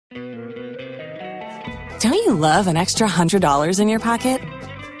Don't you love an extra $100 in your pocket?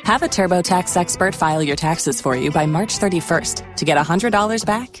 Have a TurboTax expert file your taxes for you by March 31st to get $100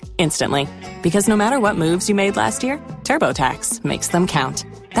 back instantly. Because no matter what moves you made last year, TurboTax makes them count.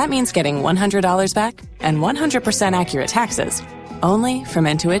 That means getting $100 back and 100% accurate taxes, only from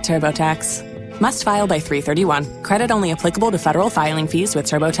Intuit TurboTax. Must file by 3/31. Credit only applicable to federal filing fees with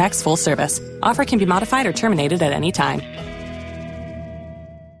TurboTax full service. Offer can be modified or terminated at any time.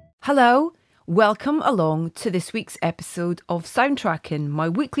 Hello. Welcome along to this week's episode of Soundtracking, my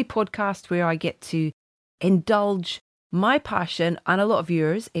weekly podcast where I get to indulge my passion and a lot of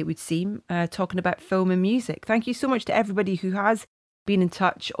yours, it would seem, talking about film and music. Thank you so much to everybody who has been in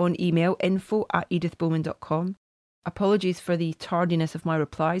touch on email, info@edithbowman.com. Apologies for the tardiness of my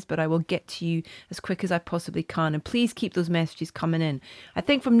replies, but I will get to you as quick as I possibly can. And please keep those messages coming in. I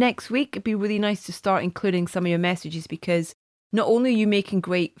think from next week, it'd be really nice to start including some of your messages because not only are you making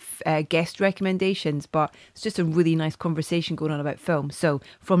great guest recommendations, but it's just a really nice conversation going on about film. So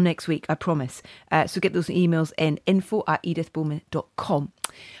from next week, I promise. So get those emails in, info@edithbowman.com.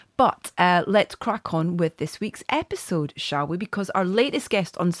 But let's crack on with this week's episode, shall we? Because our latest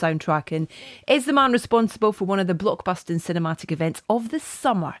guest on Soundtracking is the man responsible for one of the blockbusting cinematic events of the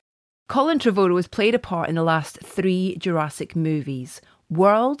summer. Colin Trevorrow has played a part in the last 3 Jurassic movies,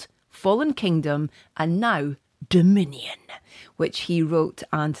 World, Fallen Kingdom, and now Dominion, which he wrote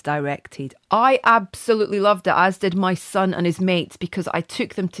and directed. I absolutely loved it, as did my son and his mates, because I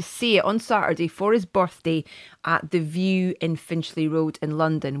took them to see it on Saturday for his birthday at The View in Finchley Road in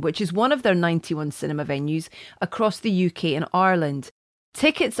London, which is one of their 91 cinema venues across the UK and Ireland.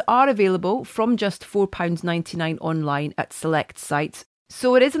 Tickets are available from just £4.99 online at select sites,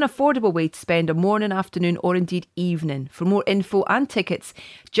 so it is an affordable way to spend a morning, afternoon or indeed evening. For more info and tickets,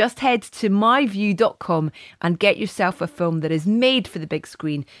 just head to myview.com and get yourself a film that is made for the big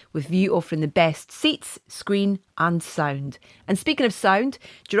screen, with View offering the best seats, screen and sound. And speaking of sound,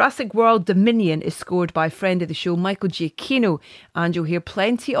 Jurassic World Dominion is scored by friend of the show Michael Giacchino, and you'll hear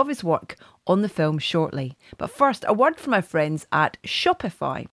plenty of his work on the film shortly. But first, a word from my friends at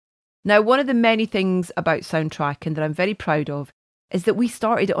Shopify. Now, one of the many things about Soundtracking that I'm very proud of is that we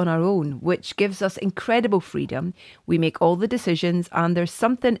started it on our own, which gives us incredible freedom. We make all the decisions and there's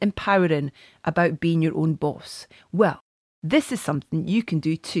something empowering about being your own boss. Well, this is something you can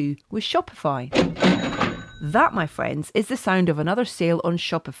do too with Shopify. That, my friends, is the sound of another sale on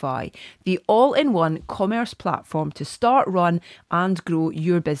Shopify, the all-in-one commerce platform to start, run and grow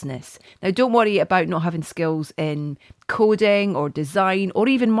your business. Now, don't worry about not having skills in coding or design or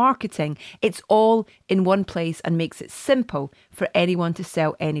even marketing. It's all in one place and makes it simple for anyone to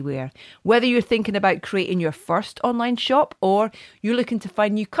sell anywhere. Whether you're thinking about creating your first online shop or you're looking to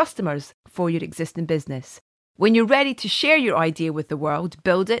find new customers for your existing business. When you're ready to share your idea with the world,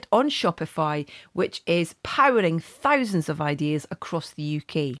 build it on Shopify, which is powering thousands of ideas across the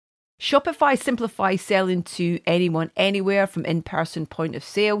UK. Shopify simplifies selling to anyone, anywhere, from in-person point of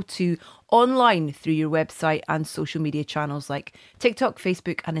sale to online through your website and social media channels like TikTok,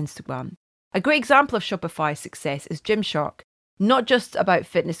 Facebook and Instagram. A great example of Shopify's success is Gymshark. Not just about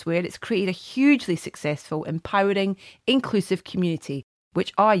fitness wear, it's created a hugely successful, empowering, inclusive community,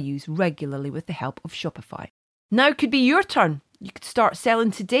 which I use regularly with the help of Shopify. Now could be your turn. You could start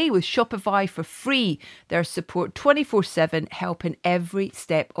selling today with Shopify for free. Their support 24/7, helping every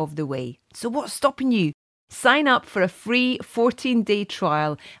step of the way. So what's stopping you? Sign up for a free 14-day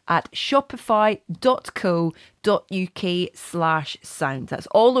trial at shopify.co.uk/sound. That's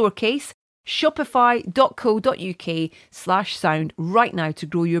all lowercase. Shopify.co.uk/sound right now to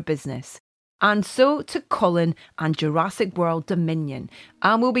grow your business. And so to Colin and Jurassic World Dominion.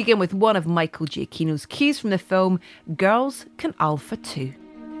 And we'll begin with one of Michael Giacchino's cues from the film Girls Can Alpha Too.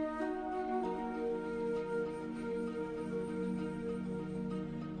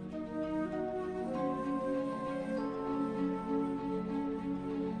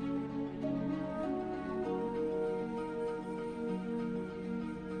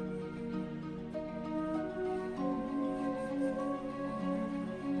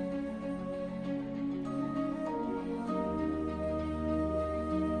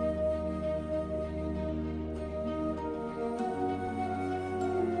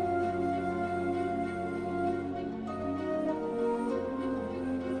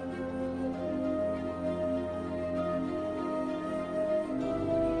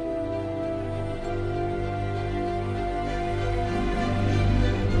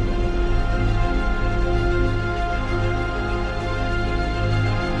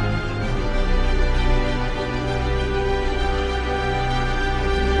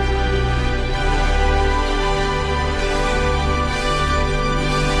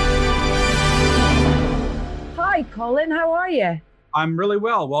 Colin. How are you? I'm really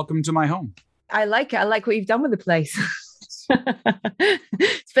well. Welcome to my home. I like it. I like what you've done with the place. It's a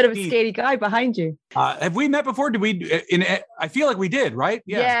bit of a scary guy behind you. Have we met before? Did we? I feel like we did, right?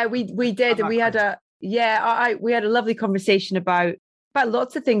 Yeah, we did, and we had a lovely conversation about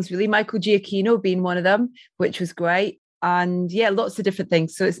lots of things. Really, Michael Giacchino being one of them, which was great, and lots of different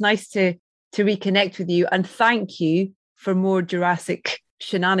things. So it's nice to reconnect with you, and thank you for more Jurassic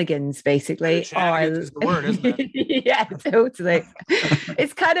shenanigans, basically. Shenanigans is the word, isn't it? Yeah, totally.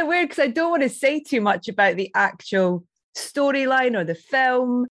 It's kind of weird because I don't want to say too much about the actual storyline or the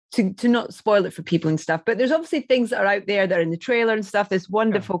film to not spoil it for people and stuff. But there's obviously things that are out there that are in the trailer and stuff. This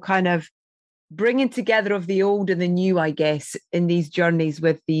wonderful kind of bringing together of the old and the new, I guess, in these journeys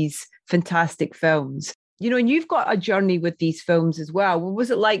with these fantastic films. You know, and you've got a journey with these films as well. What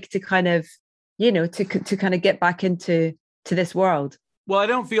was it like to kind of, to kind of get back into this world? Well, I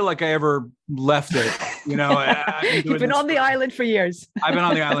don't feel like I ever left it. You've been on the island for years. I've been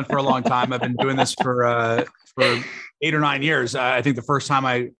on the island for a long time. I've been doing this for 8 or 9 years. I think the first time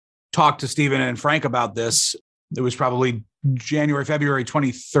I talked to Stephen and Frank about this, it was probably February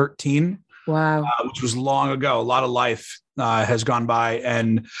 2013. Wow. Which was long ago. A lot of life has gone by.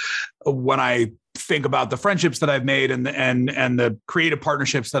 And when I think about the friendships that I've made and the creative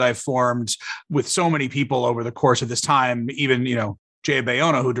partnerships that I've formed with so many people over the course of this time, even, Jay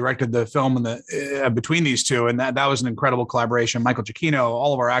Bayona, who directed the film and the between these two. And that was an incredible collaboration. Michael Giacchino,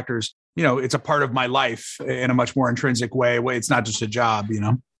 all of our actors, it's a part of my life in a much more intrinsic way. It's not just a job,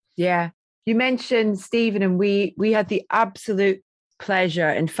 Yeah. You mentioned Stephen, and we had the absolute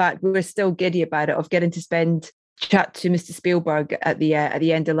pleasure. In fact, we were still giddy about it, of getting to chat to Mr. Spielberg at the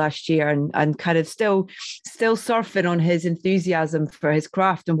end of last year, and kind of still surfing on his enthusiasm for his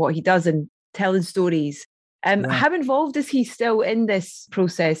craft and what he does and telling stories. How involved is he still in this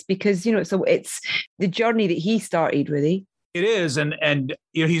process? Because, so it's the journey that he started, really. It is. And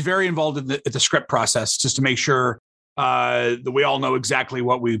he's very involved in the script process, just to make sure that we all know exactly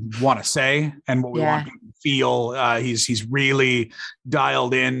what we want to say and what we want people to feel. He's really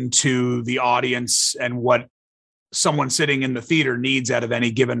dialed into the audience and what someone sitting in the theater needs out of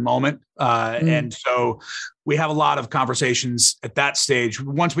any given moment. And so we have a lot of conversations at that stage.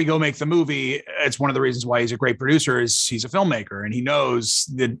 Once we go make the movie, it's one of the reasons why he's a great producer is he's a filmmaker, and he knows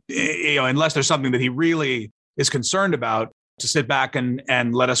that, unless there's something that he really is concerned about, to sit back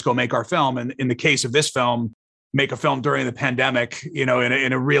and let us go make our film. And in the case of this film, make a film during the pandemic, in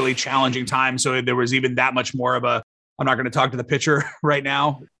a really challenging time. So there was even that much more of I'm not going to talk to the picture right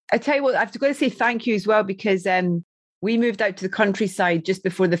now. I tell you what, I've got to say thank you as well, because we moved out to the countryside just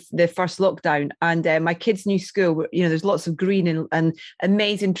before the first lockdown, and my kids' new school, there's lots of green and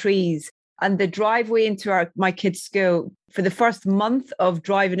amazing trees. And the driveway into my kids' school, for the first month of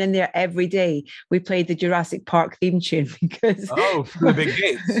driving in there every day, we played the Jurassic Park theme tune because the big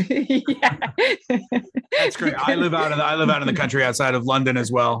gates. Yeah, that's great. I live out in the country outside of London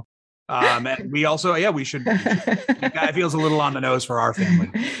as well. And we also, we should. It feels a little on the nose for our family.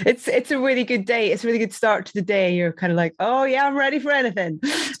 It's a really good day. It's a really good start to the day. You're kind of like, oh yeah, I'm ready for anything.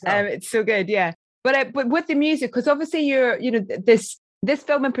 It's so good, yeah. But with the music, because obviously you're, this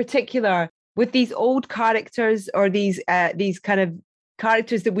film in particular, with these old characters or these kind of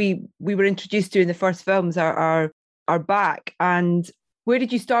characters that we were introduced to in the first films are back. And where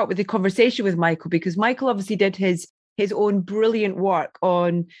did you start with the conversation with Michael? Because Michael obviously did his own brilliant work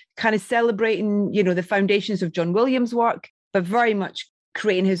on kind of celebrating, the foundations of John Williams' work, but very much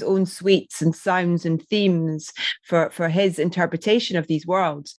creating his own suites and sounds and themes for his interpretation of these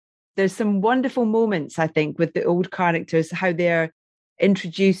worlds. There's some wonderful moments, I think, with the old characters, how they're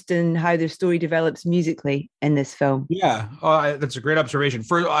introduced and how their story develops musically in this film. Yeah, that's a great observation.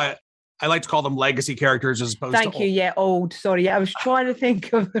 I like to call them legacy characters as opposed to Thank you. Old. Yeah, old. Sorry, I was trying to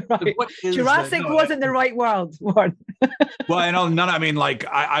think of the right. Jurassic wasn't the right world one. Well, I know none. I mean, like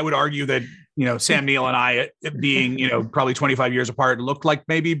I would argue that Sam Neill and I, being probably 25 years apart, looked like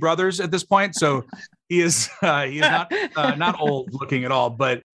maybe brothers at this point. So he is not old looking at all.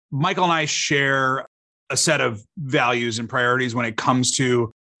 But Michael and I share a set of values and priorities when it comes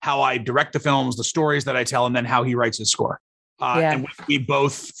to how I direct the films, the stories that I tell, and then how he writes his score. And we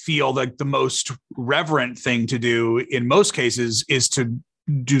both feel like the most reverent thing to do in most cases is to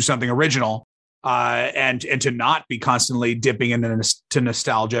do something original and to not be constantly dipping into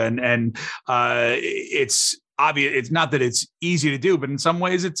nostalgia. And it's obvious. It's not that it's easy to do, but in some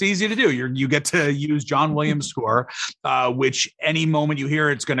ways it's easy to do. You get to use John Williams' score, which any moment you hear,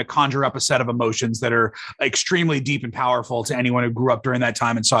 it's going to conjure up a set of emotions that are extremely deep and powerful to anyone who grew up during that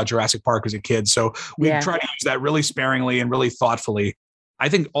time and saw Jurassic Park as a kid. So we try to use that really sparingly and really thoughtfully. I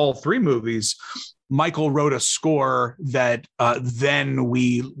think all three movies Michael wrote a score that then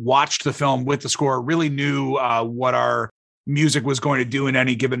we watched the film with the score, really knew what our music was going to do in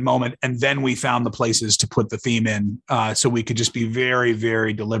any given moment. And then we found the places to put the theme in so we could just be very,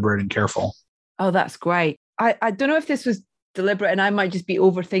 very deliberate and careful. Oh, that's great. I don't know if this was deliberate, and I might just be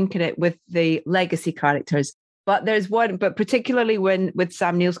overthinking it with the legacy characters. But there's one, but particularly with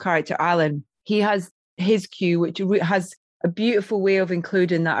Sam Neill's character, Alan, he has his cue, which has a beautiful way of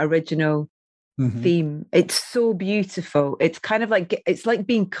including that original theme. It's so beautiful. It's kind of like, it's like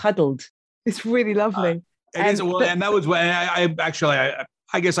being cuddled. It's really lovely. It is. Well, and that was when I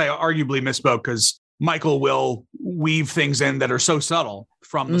guess I arguably misspoke, because Michael will weave things in that are so subtle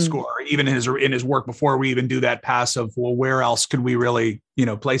from the score, even in his work before we even do that pass of, well, where else could we really,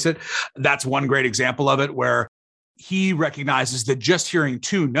 place it? That's one great example of it, where he recognizes that just hearing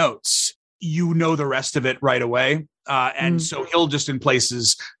two notes, the rest of it right away. And so he'll just in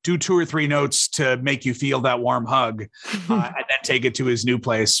places do two or three notes to make you feel that warm hug and then take it to his new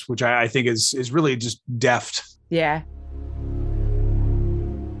place, which I think is really just deft. Yeah.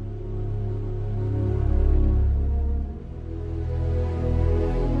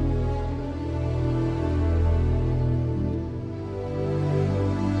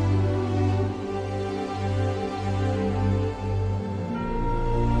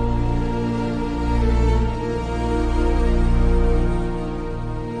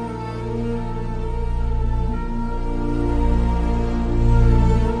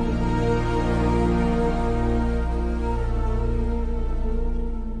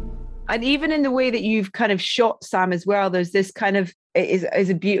 And even in the way that you've kind of shot Sam as well, there's this kind of, is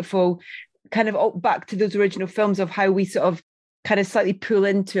a beautiful kind of back to those original films of how we sort of kind of slightly pull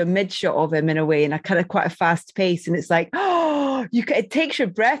into a mid shot of him in a way, in a kind of quite a fast pace. And it's like, it takes your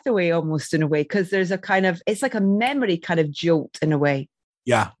breath away almost in a way, because there's a kind of, it's like a memory kind of jolt in a way.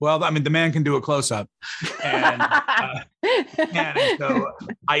 Yeah. Well, I mean, the man can do a close up, and so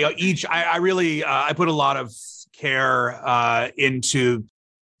I really put a lot of care into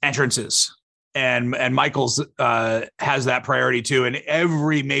entrances, and Michael's has that priority too. And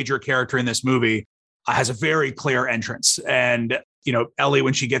every major character in this movie has a very clear entrance. And Ellie,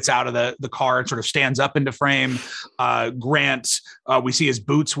 when she gets out of the car and sort of stands up into frame, Grant, we see his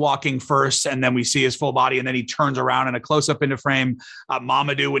boots walking first, and then we see his full body, and then he turns around in a close up into frame.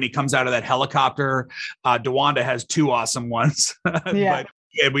 Mamadou, when he comes out of that helicopter. DeWanda has two awesome ones, yeah.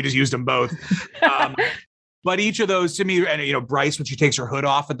 But we just used them both. But each of those, to me, and Bryce, when she takes her hood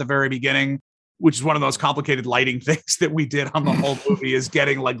off at the very beginning, which is one of the most complicated lighting things that we did on the whole movie, is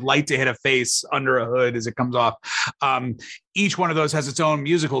getting like light to hit a face under a hood as it comes off. Each one of those has its own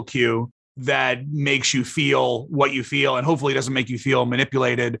musical cue that makes you feel what you feel, and hopefully doesn't make you feel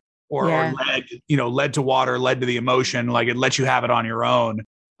manipulated or led to water, led to the emotion. Like, it lets you have it on your own.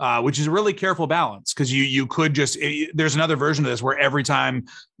 Which is a really careful balance, because you could just, there's another version of this where every time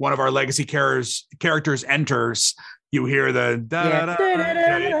one of our legacy characters enters, you hear the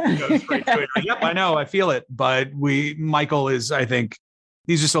yep, I know, I feel it. But Michael is, I think,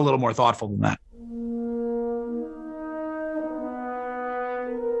 he's just a little more thoughtful than that.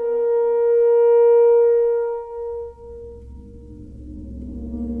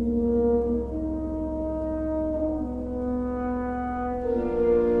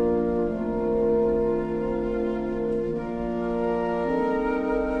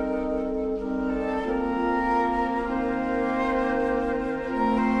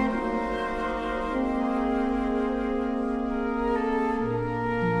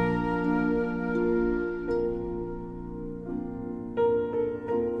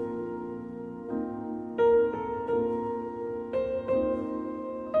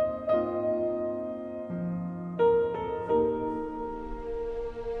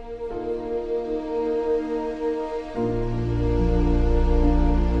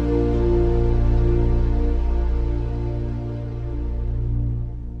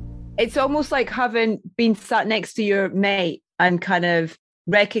 It's almost like having been sat next to your mate and kind of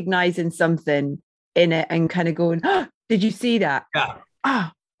recognizing something in it and kind of going, oh, did you see that? Yeah.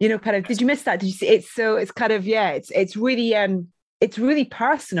 Kind of, did you miss that? Did you see it? So it's kind of, it's really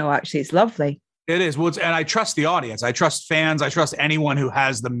personal, actually. It's lovely. It is. Well, and I trust the audience. I trust fans. I trust anyone who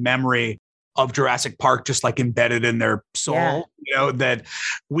has the memory of Jurassic Park just like embedded in their soul, that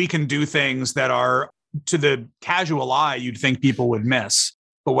we can do things that are, to the casual eye, you'd think people would miss.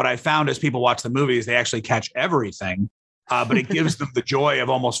 But what I found as people watch the movies, they actually catch everything. But it gives them the joy of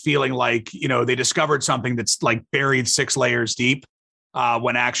almost feeling like, they discovered something that's like buried 6 layers deep,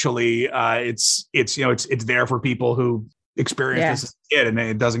 when actually it's there for people who experience this as a kid, and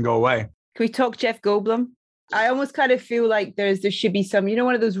it doesn't go away. Can we talk Jeff Goldblum? I almost kind of feel like there should be some,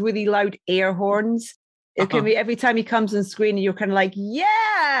 one of those really loud air horns. It can be every time he comes on screen and you're kind of like,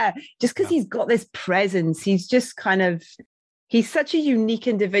 yeah, just because he's got this presence. He's just he's such a unique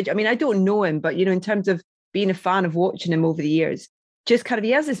individual. I mean, I don't know him, but, in terms of being a fan of watching him over the years, just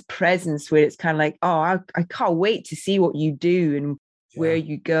he has this presence where it's kind of like, oh, I can't wait to see what you do and where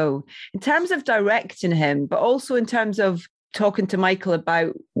you go. In terms of directing him, but also in terms of talking to Michael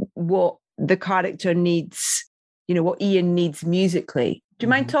about what the character needs, what Ian needs musically. Do you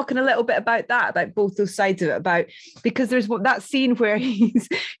mind talking a little bit about that, about both those sides of it? Because there's that scene where you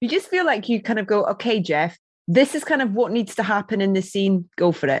just feel like you kind of go, okay, Jeff, this is kind of what needs to happen in the scene.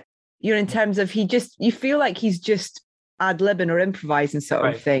 Go for it. In terms of you feel like he's just ad-libbing or improvising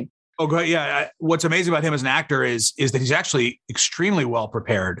sort of thing. Oh, good. Yeah. What's amazing about him as an actor is that he's actually extremely well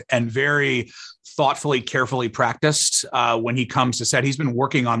prepared and very thoughtfully, carefully practiced when he comes to set. He's been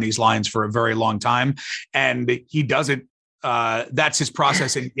working on these lines for a very long time, and he does it. That's his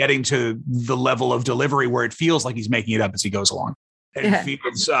process in getting to the level of delivery where it feels like he's making it up as he goes along. And it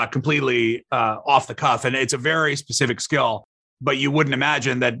feels completely off the cuff. And it's a very specific skill. But you wouldn't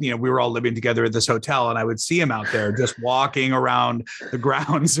imagine that, we were all living together at this hotel and I would see him out there just walking around the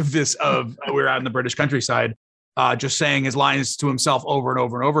grounds we were out in the British countryside, just saying his lines to himself over and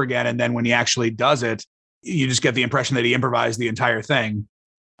over and over again. And then when he actually does it, you just get the impression that he improvised the entire thing,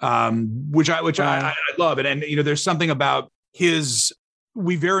 which I love. And there's something about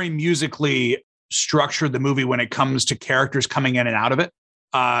we very musically structured the movie when it comes to characters coming in and out of it.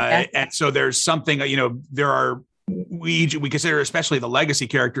 And so there's something, we consider especially the legacy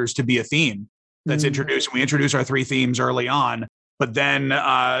characters to be a theme that's introduced. We introduce our three themes early on, but then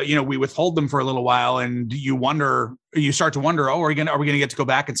we withhold them for a little while, and you start to wonder, are we gonna get to go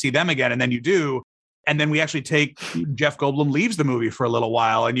back and see them again? And then you do, and then we actually Jeff Goldblum leaves the movie for a little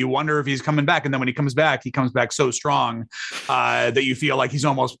while, and you wonder if he's coming back. And then when he comes back so strong that you feel like he's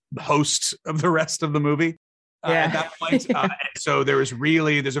almost host of the rest of the movie at that point. So there's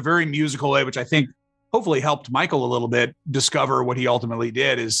a very musical way, which I think hopefully helped Michael a little bit discover what he ultimately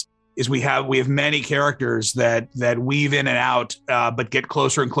did is we have many characters that weave in and out, but get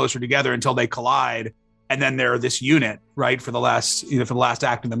closer and closer together until they collide. And then they're this unit, right? For the last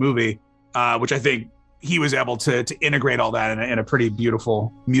act of the movie, which I think he was able to integrate all that in a pretty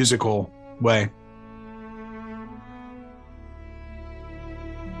beautiful musical way.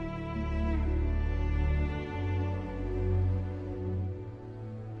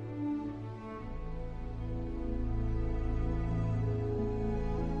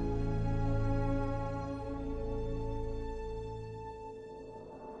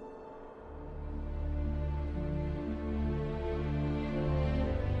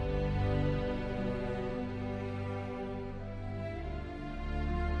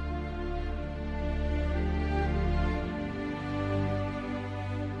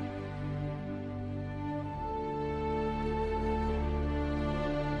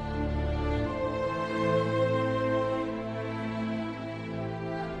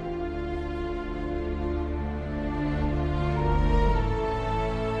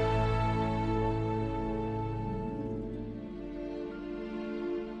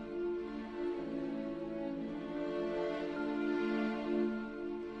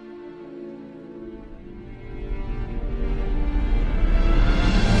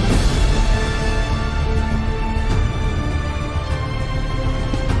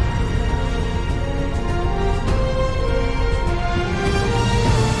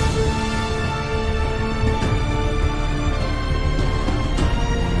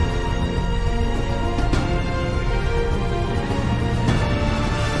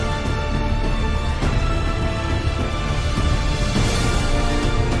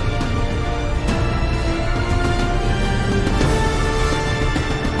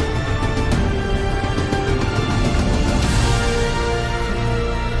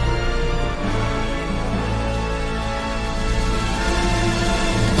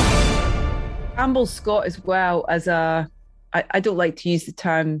 Campbell Scott as well as I don't like to use the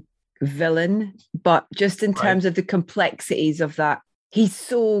term villain, but just in terms of the complexities of that, he's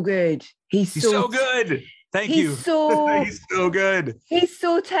so good. He's so good. Thank you. He's so good. He's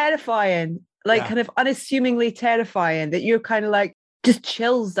so terrifying, kind of unassumingly terrifying that you're kind of like just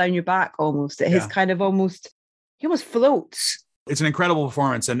chills down your back almost. His kind of he almost floats. It's an incredible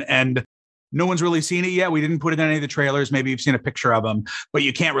performance, and no one's really seen it yet. We didn't put it in any of the trailers. Maybe you've seen a picture of him, but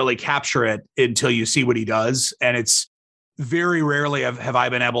you can't really capture it until you see what he does. And it's very rarely have I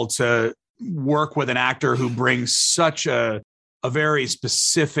been able to work with an actor who brings such a very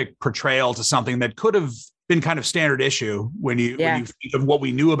specific portrayal to something that could have been kind of standard issue when you think of what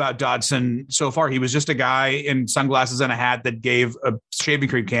we knew about Dodson so far. He was just a guy in sunglasses and a hat that gave a shaving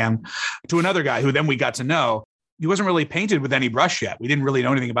cream can to another guy who then we got to know. He wasn't really painted with any brush yet. We didn't really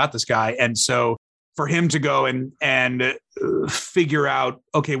know anything about this guy. And so for him to go and figure out,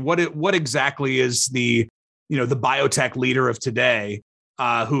 okay, what exactly is the biotech leader of today,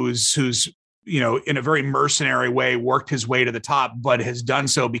 who's in a very mercenary way worked his way to the top, but has done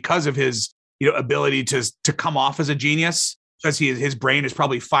so because of his ability to come off as a genius, because his brain is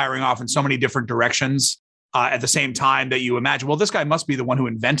probably firing off in so many different directions at the same time that you imagine, well, this guy must be the one who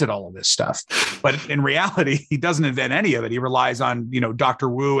invented all of this stuff. But in reality, he doesn't invent any of it. He relies on, Dr.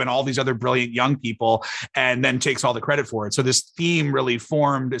 Wu and all these other brilliant young people, and then takes all the credit for it. So this theme really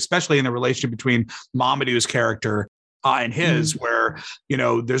formed, especially in the relationship between Mamadou's character and his, where,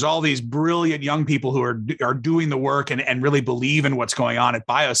 there's all these brilliant young people who are doing the work and really believe in what's going on at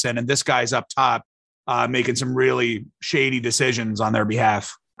Biosyn. And this guy's up top making some really shady decisions on their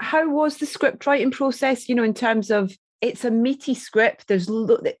behalf. How was the script writing process, in terms of, it's a meaty script. There's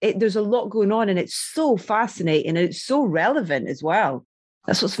a lot going on, and it's so fascinating, and it's so relevant as well.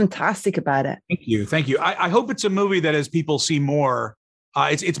 That's what's fantastic about it. Thank you. I hope it's a movie that as people see more,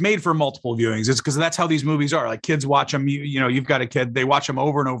 it's made for multiple viewings. It's because that's how these movies are. Like, kids watch them. You've got a kid, they watch them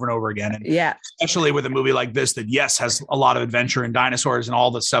over and over and over again. And especially with a movie like this that, yes, has a lot of adventure and dinosaurs and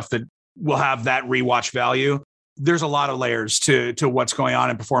all the stuff that will have that rewatch value. There's a lot of layers to what's going on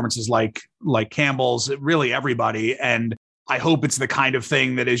in performances like Campbell's, really everybody. And I hope it's the kind of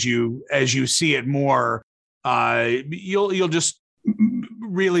thing that as you see it more, you'll just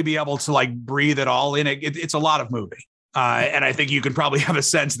really be able to breathe it all in. It's a lot of movie. And I think you can probably have a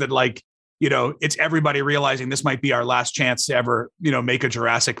sense that it's everybody realizing this might be our last chance to ever, make a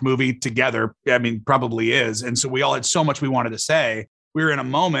Jurassic movie together. I mean, probably is. And so we all had so much we wanted to say. We were in a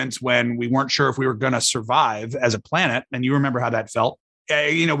moment when we weren't sure if we were going to survive as a planet. And you remember how that felt.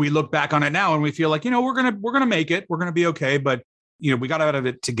 We look back on it now and we feel like, we're going to make it. We're going to be okay. But, we got out of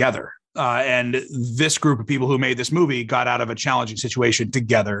it together. And this group of people who made this movie got out of a challenging situation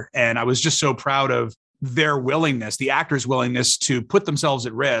together. And I was just so proud of their willingness, the actors' willingness to put themselves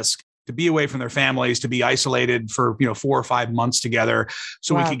at risk, to be away from their families, to be isolated for, 4 or 5 months together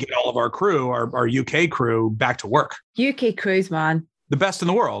so we could get all of our crew, our UK crew, back to work. UK crews, man. The best in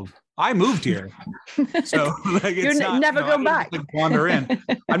the world. I moved here. So you're never going back. Wander in.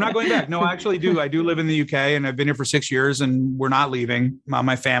 I'm not going back. No, I actually do. I do live in the UK and I've been here for 6 years and we're not leaving.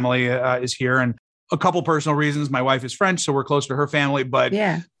 My family is here, and a couple personal reasons. My wife is French, so we're close to her family, but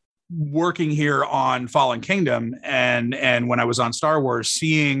working here on Fallen Kingdom and when I was on Star Wars,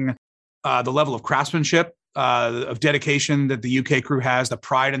 seeing the level of craftsmanship, of dedication that the UK crew has, the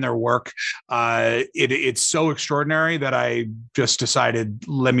pride in their work. It's so extraordinary that I just decided,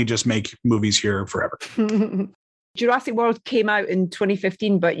 let me just make movies here forever. Jurassic World came out in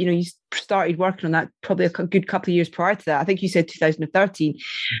 2015, but you started working on that probably a good couple of years prior to that. I think you said 2013.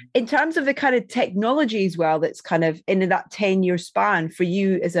 In terms of the kind of technology as well, that's kind of in that 10-year span for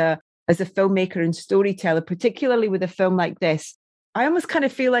you as a filmmaker and storyteller, particularly with a film like this, I almost kind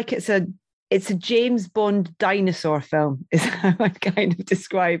of feel like it's a James Bond dinosaur film, is how I kind of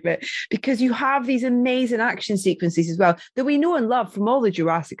describe it, because you have these amazing action sequences as well that we know and love from all the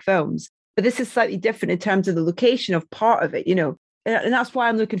Jurassic films. But this is slightly different in terms of the location of part of it, and that's why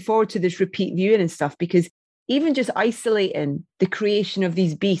I'm looking forward to this repeat viewing and stuff, because even just isolating the creation of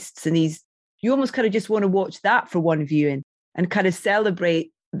these beasts and you almost kind of just want to watch that for one viewing and kind of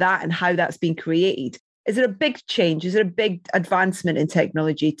celebrate that and how that's been created. Is it a big change? Is it a big advancement in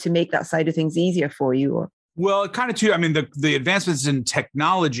technology to make that side of things easier for you? Or? Well, kind of too. I mean, the advancements in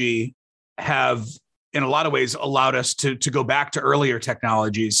technology have, in a lot of ways, allowed us to go back to earlier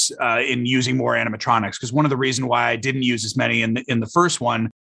technologies in using more animatronics. Because one of the reasons why I didn't use as many in the first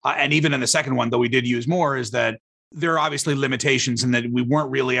one, and even in the second one, though we did use more, is that there are obviously limitations in that we weren't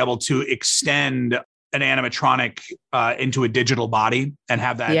really able to extend an animatronic into a digital body and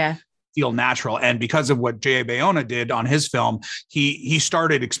have that feel natural. And because of what J.A. Bayona did on his film, he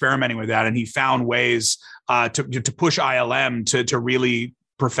started experimenting with that, and he found ways to push ILM to really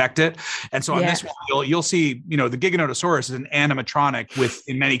perfect it. And so on this one, you'll see, the Giganotosaurus is an animatronic with,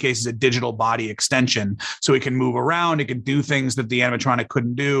 in many cases, a digital body extension. So it can move around, it can do things that the animatronic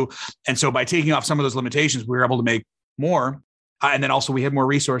couldn't do. And so by taking off some of those limitations, we were able to make more. And then also we had more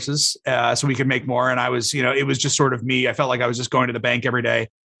resources, so we could make more. And I was, it was just sort of me. I felt like I was just going to the bank every day,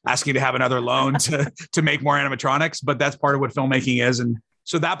 asking to have another loan to make more animatronics, but that's part of what filmmaking is. And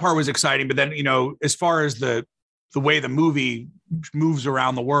so that part was exciting. But then, as far as the way the movie moves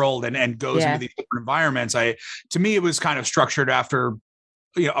around the world and goes into these different environments, to me, it was kind of structured after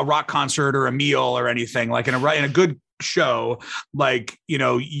a rock concert or a meal or anything, like in a good show, like,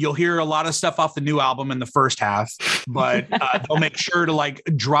 you'll hear a lot of stuff off the new album in the first half, but they'll make sure to like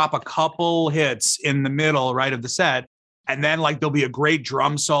drop a couple hits in the middle, right, of the set. And then like there'll be a great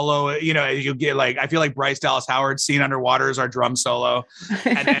drum solo. You get like, I feel like Bryce Dallas Howard's Scene Underwater is our drum solo.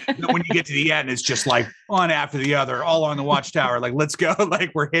 And then when you get to the end, it's just like one after the other, all on the Watchtower. Like, let's go.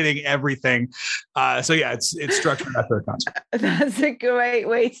 Like, we're hitting everything. So yeah, it's structured after a concert. That's a great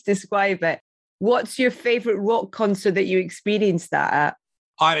way to describe it. What's your favorite rock concert that you experienced that at?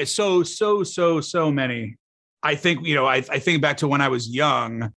 It's so many. I think, I think back to when I was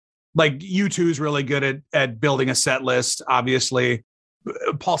young. Like U2 is really good at building a set list, obviously.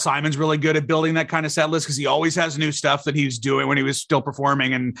 Paul Simon's really good at building that kind of set list because he always has new stuff that he's doing when he was still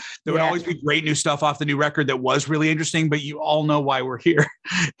performing. And there would always be great new stuff off the new record that was really interesting, but you all know why we're here,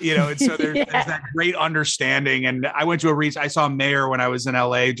 and so there's that great understanding. And I went to I saw Mayer when I was in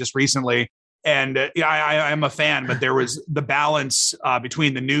LA just recently. And I'm a fan, but there was the balance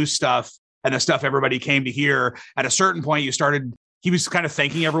between the new stuff and the stuff everybody came to hear. At a certain point, he was kind of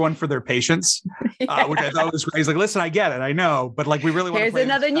thanking everyone for their patience, which I thought was great. He's like, listen, I get it. I know, but like, we really want to play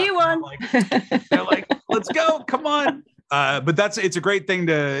another new one. They're like, let's go. Come on. But it's a great thing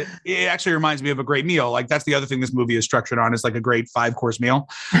it actually reminds me of a great meal. Like that's the other thing this movie is structured on, is like a great 5-course meal.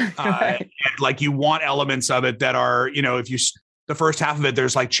 Right. And like you want elements of it that are, the first half of it,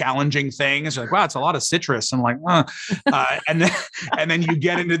 there's like challenging things. You're like, wow, it's a lot of citrus. I'm like, and then you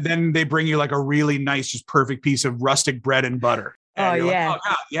get into, then they bring you like a really nice, just perfect piece of rustic bread and butter. And like,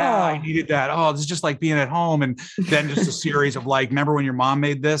 oh God, I needed that. Oh, this is just like being at home. And then just a series of like, remember when your mom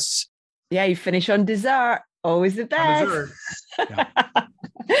made this? Yeah, you finish on dessert. Always the best. Yeah.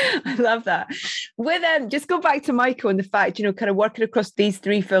 I love that. Just go back to Michael and the fact, kind of working across these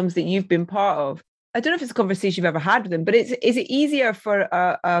 3 films that you've been part of. I don't know if it's a conversation you've ever had with them, but is it easier for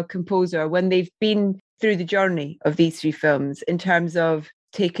a composer when they've been through the journey of these 3 films in terms of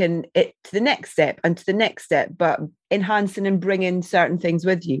taking it to the next step and to the next step, but enhancing and bringing certain things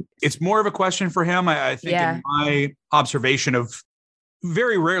with you? It's more of a question for him. I think in my observation of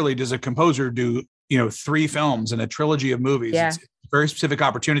very rarely does a composer do, 3 films and a trilogy of movies. Yeah. It's a very specific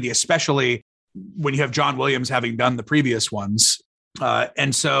opportunity, especially when you have John Williams having done the previous ones.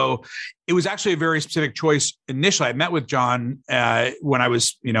 And so it was actually a very specific choice. Initially, I met with John when I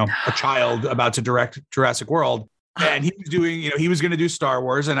was, a child about to direct Jurassic World. And he was doing, he was going to do Star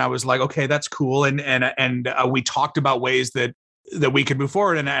Wars. And I was like, okay, that's cool. And we talked about ways that we could move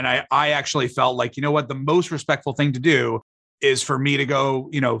forward. And I actually felt like, what, the most respectful thing to do is for me to go,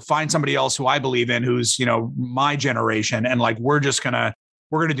 find somebody else who I believe in, who's, my generation. And like, we're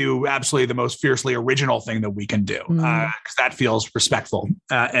going to do absolutely the most fiercely original thing that we can do, because that feels respectful.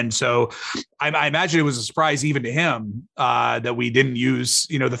 And so I imagine it was a surprise even to him that we didn't use,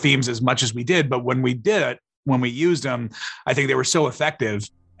 the themes as much as we did. But when we did it, when we used them, I think they were so effective.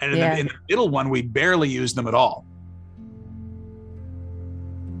 And in the middle one, we barely used them at all.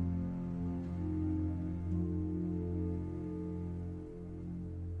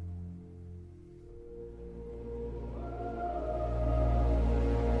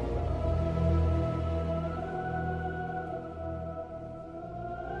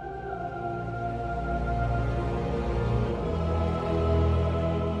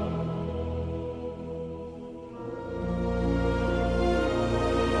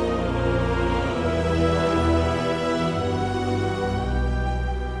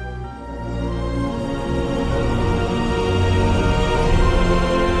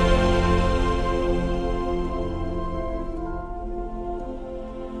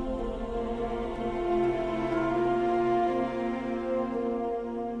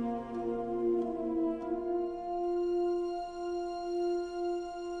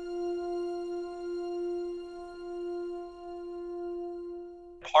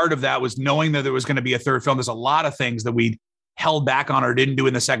 Part of that was knowing that there was going to be a third film. There's a lot of things that we held back on or didn't do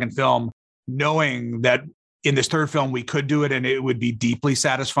in the second film, knowing that in this third film we could do it and it would be deeply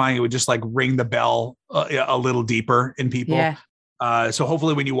satisfying. It would just like ring the bell a little deeper in people. Yeah. So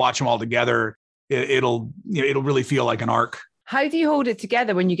hopefully when you watch them all together, it'll really feel like an arc. How do you hold it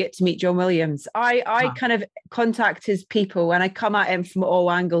together when you get to meet John Williams? I kind of contact his people and I come at him from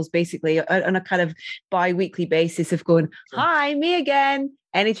all angles, basically on a kind of bi-weekly basis of going, hi, me again.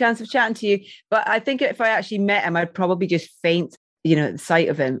 Any chance of chatting to you? But I think if I actually met him, I'd probably just faint, at the sight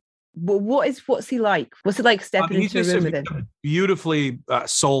of him. But what's he like? What's it like stepping into a room with him? He's a beautifully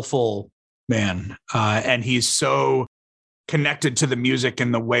soulful man. And he's so connected to the music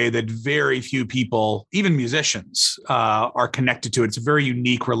in the way that very few people, even musicians, are connected to it. It's a very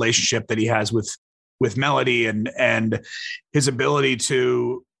unique relationship that he has with with melody and his ability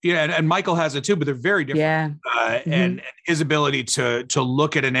to, and Michael has it too, but they're very different. Yeah. And his ability to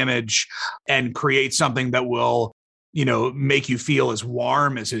look at an image and create something that will, make you feel as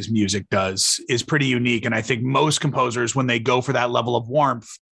warm as his music does is pretty unique. And I think most composers, when they go for that level of warmth,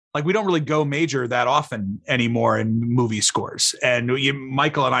 like we don't really go major that often anymore in movie scores. And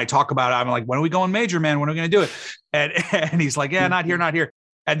Michael and I talk about it. I'm like, when are we going major, man? When are we going to do it? And he's like, yeah, not here, not here.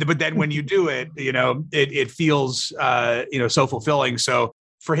 But then when you do it, it feels, so fulfilling. So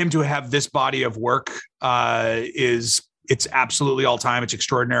for him to have this body of work it's absolutely all time. It's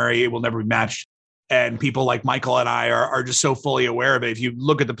extraordinary. It will never be matched. And people like Michael and I are just so fully aware of it. If you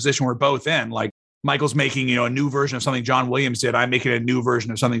look at the position we're both in, like Michael's making, a new version of something John Williams did. I'm making a new version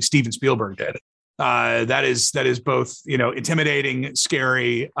of something Steven Spielberg did. That is both, intimidating,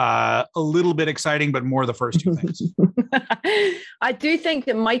 scary, a little bit exciting, but more the first two things. I do think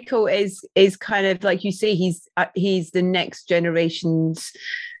that Michael is kind of like you say, he's the next generation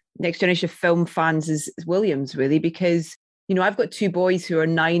of film fans as Williams, really, because, I've got two boys who are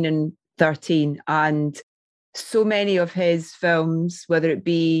 9 and 13, and so many of his films, whether it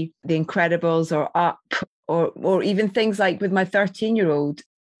be The Incredibles or Up, or even things like with my 13-year-old,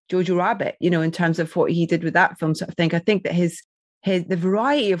 Jojo Rabbit, in terms of what he did with that film sort of thing. I think that the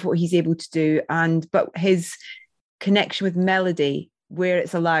variety of what he's able to do, but his connection with melody where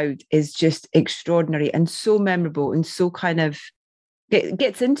it's allowed is just extraordinary and so memorable and so kind of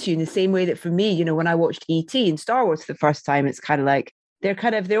gets into you in the same way that for me, when I watched E.T. and Star Wars for the first time, it's kind of like they're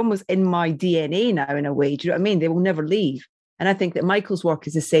almost in my DNA now in a way. Do you know what I mean? They will never leave. And I think that Michael's work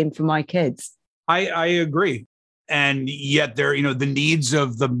is the same for my kids. I agree. And yet there, the needs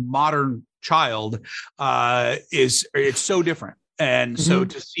of the modern child it's so different. And so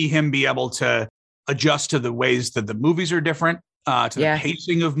to see him be able to adjust to the ways that the movies are different, to the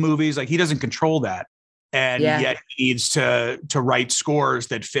pacing of movies, like he doesn't control that. And yet he needs to write scores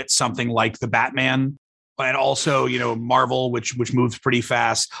that fit something like the Batman. And also, Marvel, which moves pretty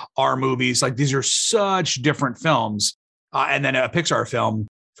fast, our movies, like these are such different films. And then a Pixar film,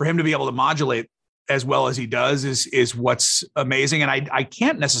 for him to be able to modulate as well as he does is what's amazing. And I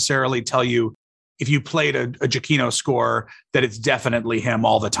can't necessarily tell you if you played a Giacchino score that it's definitely him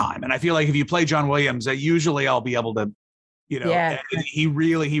all the time. And I feel like if you play John Williams, usually I'll be able to, he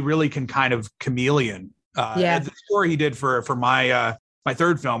really can kind of chameleon. The score he did for my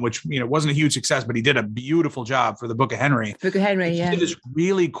third film, which, wasn't a huge success, but he did a beautiful job for the Book of Henry. He did this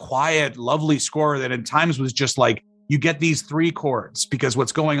really quiet, lovely score that at times was just like, you get these 3 chords because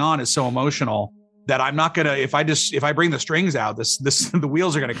what's going on is so emotional that I'm not going to, if I bring the strings out, the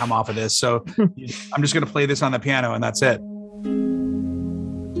wheels are going to come off of this. So I'm just going to play this on the piano and that's it.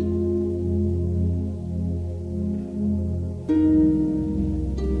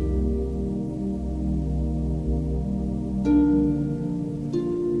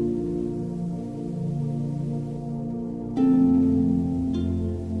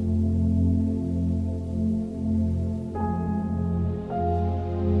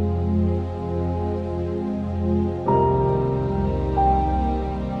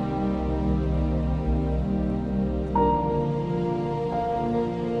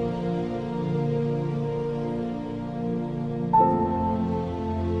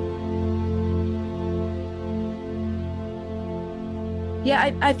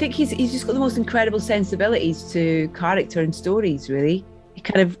 Yeah, I think he's just got the most incredible sensibilities to character and stories, really. He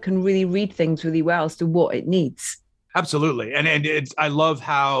kind of can really read things really well as to what it needs. Absolutely. And I love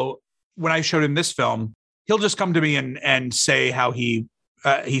how when I showed him this film, he'll just come to me and say how he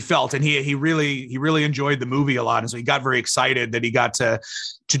felt. And he really enjoyed the movie a lot. And so he got very excited that he got to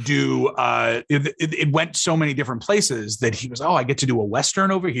do, it went so many different places that he was, I get to do a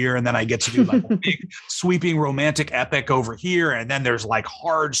Western over here. And then I get to do like a big sweeping romantic epic over here. And then there's like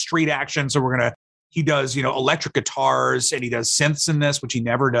hard street action. So he does, electric guitars and he does synths in this, which he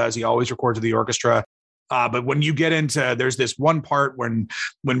never does. He always records with the orchestra. But when you get into, there's this one part when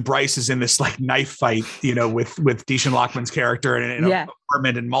Bryce is in this like knife fight, with Deshaun Lockman's character in an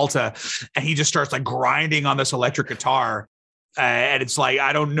apartment in Malta, and he just starts like grinding on this electric guitar. And it's like,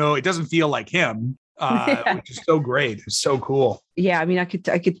 I don't know, it doesn't feel like him, which is so great. It's so cool. Yeah. I mean, I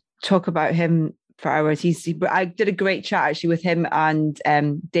could talk about him for hours. I did a great chat actually with him and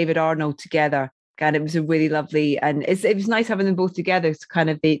David Arnold together. And it was a really lovely, and it was nice having them both together. So kind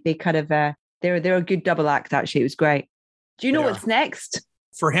of, they're a good double act, actually. It was great. Do you know what's next?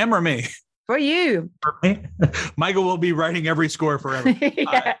 For him or me? For you. For me? Michael will be writing every score forever.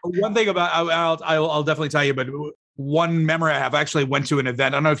 One thing about, I'll definitely tell you, but one memory I have, actually went to an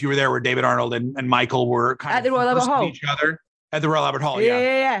event. I don't know if you were there, where David Arnold and Michael were kind at the Royal Albert Hall. each other at the Royal Albert Hall.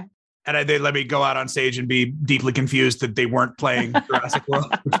 Yeah. And they let me go out on stage and be deeply confused that they weren't playing Jurassic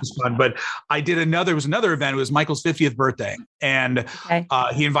World, which was fun. But I did another event. It was Michael's 50th birthday. And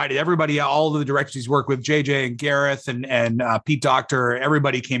he invited everybody, all of the directors he's worked with, JJ and Gareth and Pete Docter,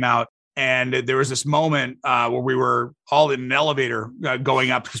 everybody came out. And there was this moment where we were all in an elevator going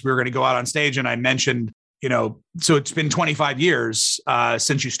up because we were going to go out on stage. And I mentioned, so it's been 25 years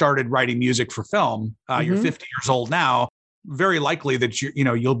since you started writing music for film. You're 50 years old now. Very likely that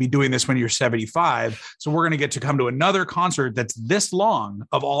you'll be doing this when you're 75. So we're going to get to come to another concert that's this long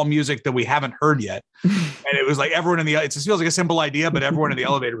of all music that we haven't heard yet. And it was like everyone it just feels like a simple idea, but everyone in the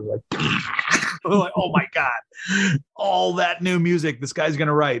elevator was like, oh my God, all that new music this guy's going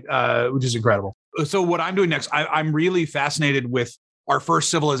to write, which is incredible. So what I'm doing next, I'm really fascinated with our first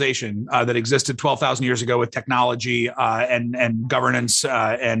civilization that existed 12,000 years ago with technology and governance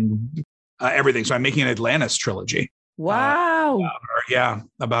and everything. So I'm making an Atlantis trilogy. Wow.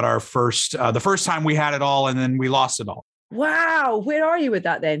 About our first, the first time we had it all and then we lost it all. Wow. Where are you with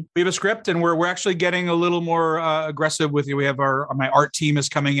that then? We have a script and we're actually getting a little more aggressive with you. We have my art team is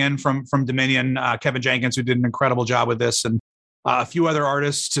coming in from Dominion, Kevin Jenkins, who did an incredible job with this, and a few other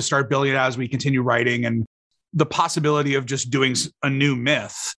artists to start building it as we continue writing. And the possibility of just doing a new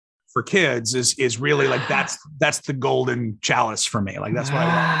myth for kids is really like, that's the golden chalice for me. Like, that's what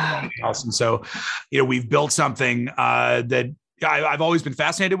I want else. And so, we've built something that I've always been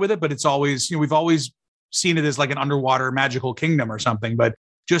fascinated with it, but it's always, we've always seen it as like an underwater magical kingdom or something. But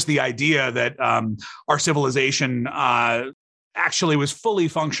just the idea that our civilization actually was fully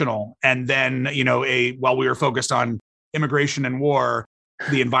functional. And then, while we were focused on immigration and war,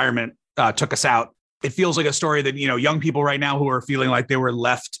 the environment took us out. It feels like a story that, young people right now who are feeling like they were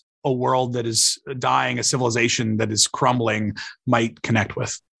left a world that is dying, a civilization that is crumbling, might connect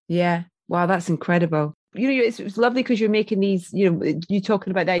with. Yeah. Wow. That's incredible. It's lovely because you're making these, you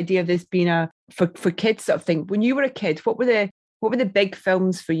talking about the idea of this being for kids sort of thing. When you were a kid, what were the big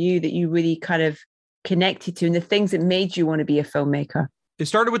films for you that you really kind of connected to and the things that made you want to be a filmmaker? It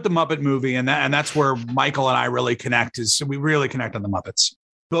started with the Muppet movie, and that's where Michael and I really connect. We really connect on the Muppets.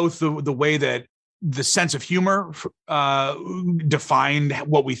 Both the way that the sense of humor defined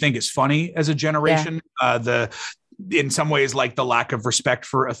what we think is funny as a generation. Yeah. In some ways, like the lack of respect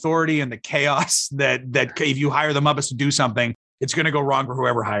for authority and the chaos that if you hire the Muppets to do something, it's going to go wrong for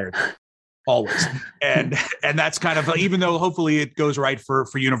whoever hired them. Always. And that's kind of, even though hopefully it goes right for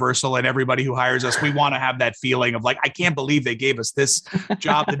Universal and everybody who hires us, we want to have that feeling of like, I can't believe they gave us this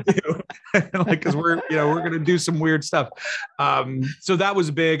job to do. Like, cause we're going to do some weird stuff. So that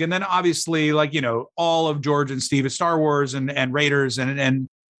was big. And then obviously all of George and Steve at Star Wars and Raiders and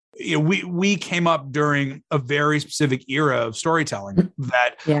we came up during a very specific era of storytelling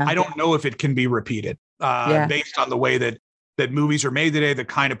that I don't know if it can be repeated based on the way that movies are made today, the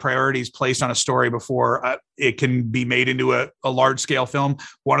kind of priorities placed on a story before it can be made into a large scale film.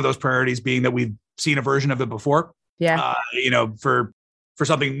 One of those priorities being that we've seen a version of it before. Yeah. For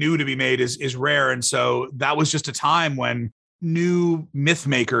something new to be made is rare. And so that was just a time when new myth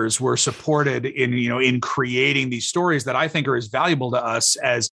makers were supported in creating these stories that I think are as valuable to us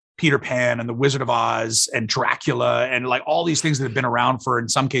as Peter Pan and the Wizard of Oz and Dracula and like all these things that have been around for, in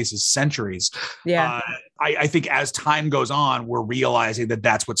some cases, centuries. Yeah. I think as time goes on, we're realizing that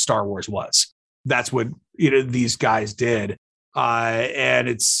that's what Star Wars was. That's what these guys did. And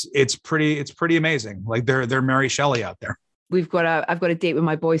it's pretty amazing. Like they're Mary Shelley out there. I've got a date with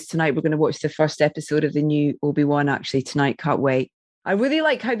my boys tonight. We're going to watch the first episode of the new Obi-Wan actually tonight. Can't wait. I really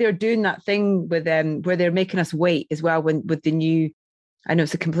like how they're doing that thing with them where they're making us wait as well with the new. I know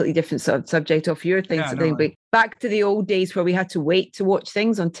it's a completely different sort of subject off your thing, but back to the old days where we had to wait to watch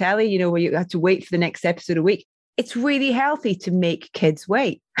things on telly, where you had to wait for the next episode a week. It's really healthy to make kids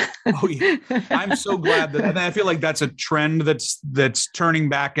wait. Oh yeah, I'm so glad that, and I feel like that's a trend that's turning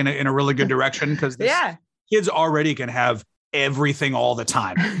back in a really good direction because kids already can have everything all the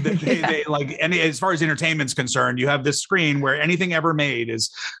time. They like, and as far as entertainment's concerned, you have this screen where anything ever made is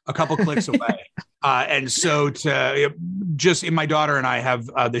a couple clicks away. And so my daughter and I have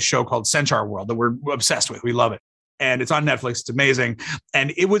this show called Centaur World that we're obsessed with. We love it. And it's on Netflix. It's amazing.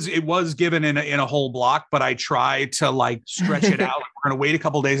 And it was given in a whole block, but I try to like stretch it out. We're going to wait a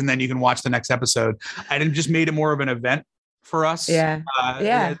couple of days and then you can watch the next episode. And it just made it more of an event for us. As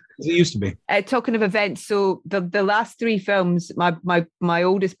it used to be. Talking of events, so the last three films, my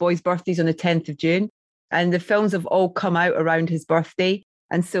oldest boy's birthday's on the 10th of June, and the films have all come out around his birthday.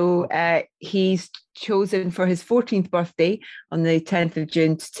 And so he's chosen for his 14th birthday on the 10th of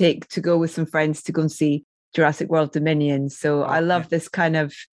June to go with some friends to go and see Jurassic World Dominion. So I love this kind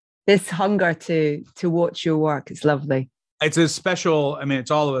of this hunger to watch your work. It's lovely. It's a special, I mean, it's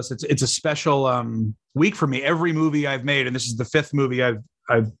all of us. It's a special week for me. Every movie I've made, and this is the 5th movie I've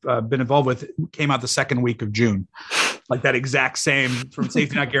been involved with, came out the 2nd week of June. Like that exact same from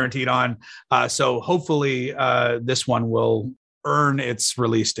Safety Not Guaranteed on. So hopefully this one will earn its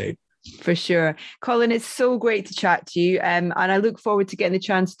release date. For sure. Colin, it's so great to chat to you. And I look forward to getting the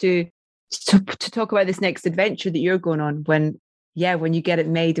chance to talk about this next adventure that you're going on when you get it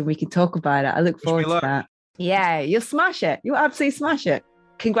made and we can talk about it. I look forward to that. Yeah, you'll smash it. You'll absolutely smash it.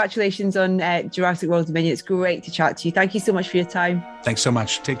 Congratulations on Jurassic World Dominion. It's great to chat to you. Thank you so much for your time. Thanks so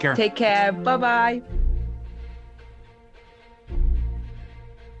much. Take care. Take care. Bye-bye.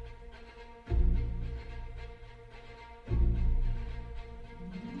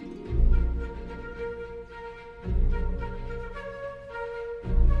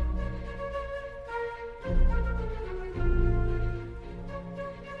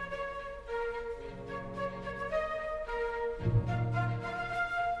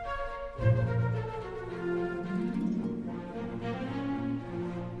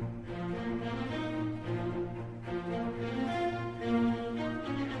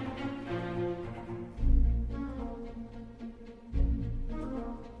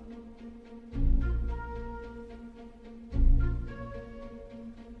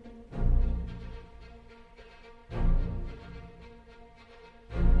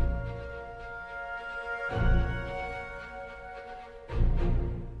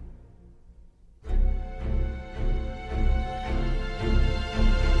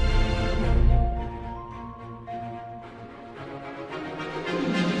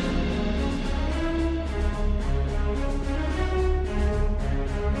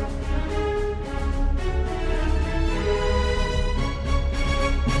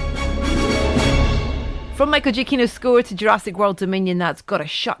 From Michael Giacchino's score to Jurassic World Dominion, that's got to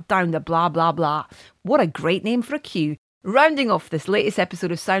shut down the blah, blah, blah. What a great name for a queue. Rounding off this latest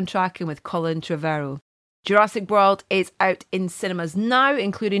episode of Soundtracking with Colin Trevorrow. Jurassic World is out in cinemas now,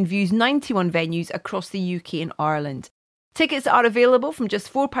 including View's 91 venues across the UK and Ireland. Tickets are available from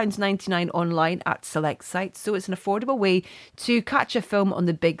just £4.99 online at select sites, so it's an affordable way to catch a film on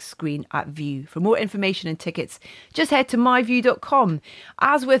the big screen at View. For more information and tickets, just head to myview.com.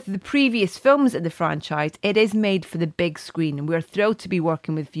 As with the previous films in the franchise, it is made for the big screen, and we're thrilled to be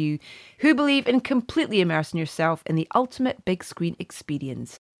working with View, who believe in completely immersing yourself in the ultimate big screen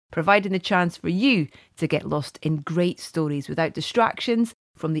experience, providing the chance for you to get lost in great stories without distractions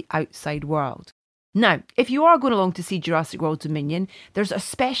from the outside world. Now, if you are going along to see Jurassic World Dominion, there's a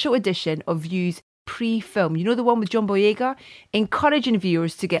special edition of View's pre-film, you know, the one with John Boyega, encouraging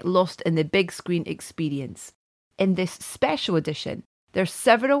viewers to get lost in the big screen experience. In this special edition, there's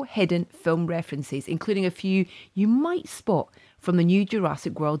several hidden film references, including a few you might spot from the new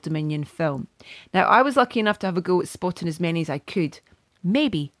Jurassic World Dominion film. Now, I was lucky enough to have a go at spotting as many as I could.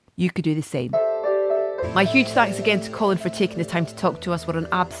 Maybe you could do the same. My huge thanks again to Colin for taking the time to talk to us. What an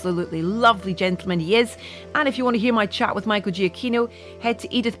absolutely lovely gentleman he is. And if you want to hear my chat with Michael Giacchino, head to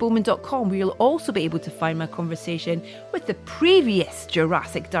edithbowman.com, where you'll also be able to find my conversation with the previous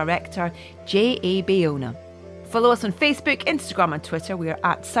Jurassic director, J.A. Bayona. Follow us on Facebook, Instagram and Twitter. We are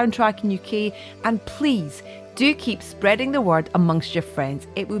at Soundtracking UK. And please do keep spreading the word amongst your friends.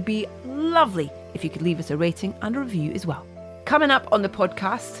 It would be lovely if you could leave us a rating and a review as well. Coming up on the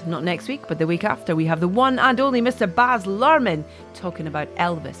podcast, not next week, but the week after, we have the one and only Mr. Baz Luhrmann talking about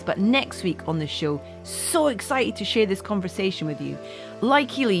Elvis. But next week on the show, so excited to share this conversation with you.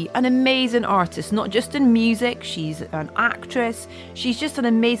 Likey Lee, an amazing artist, not just in music, she's an actress. She's just an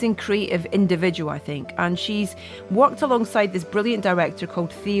amazing creative individual, I think. And she's worked alongside this brilliant director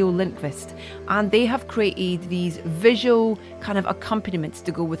called Theo Lindqvist. And they have created these visual kind of accompaniments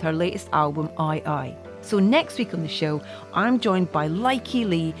to go with her latest album, I. So next week on the show, I'm joined by Likey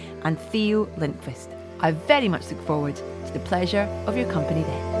Lee and Theo Lindqvist. I very much look forward to the pleasure of your company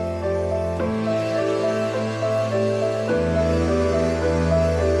then.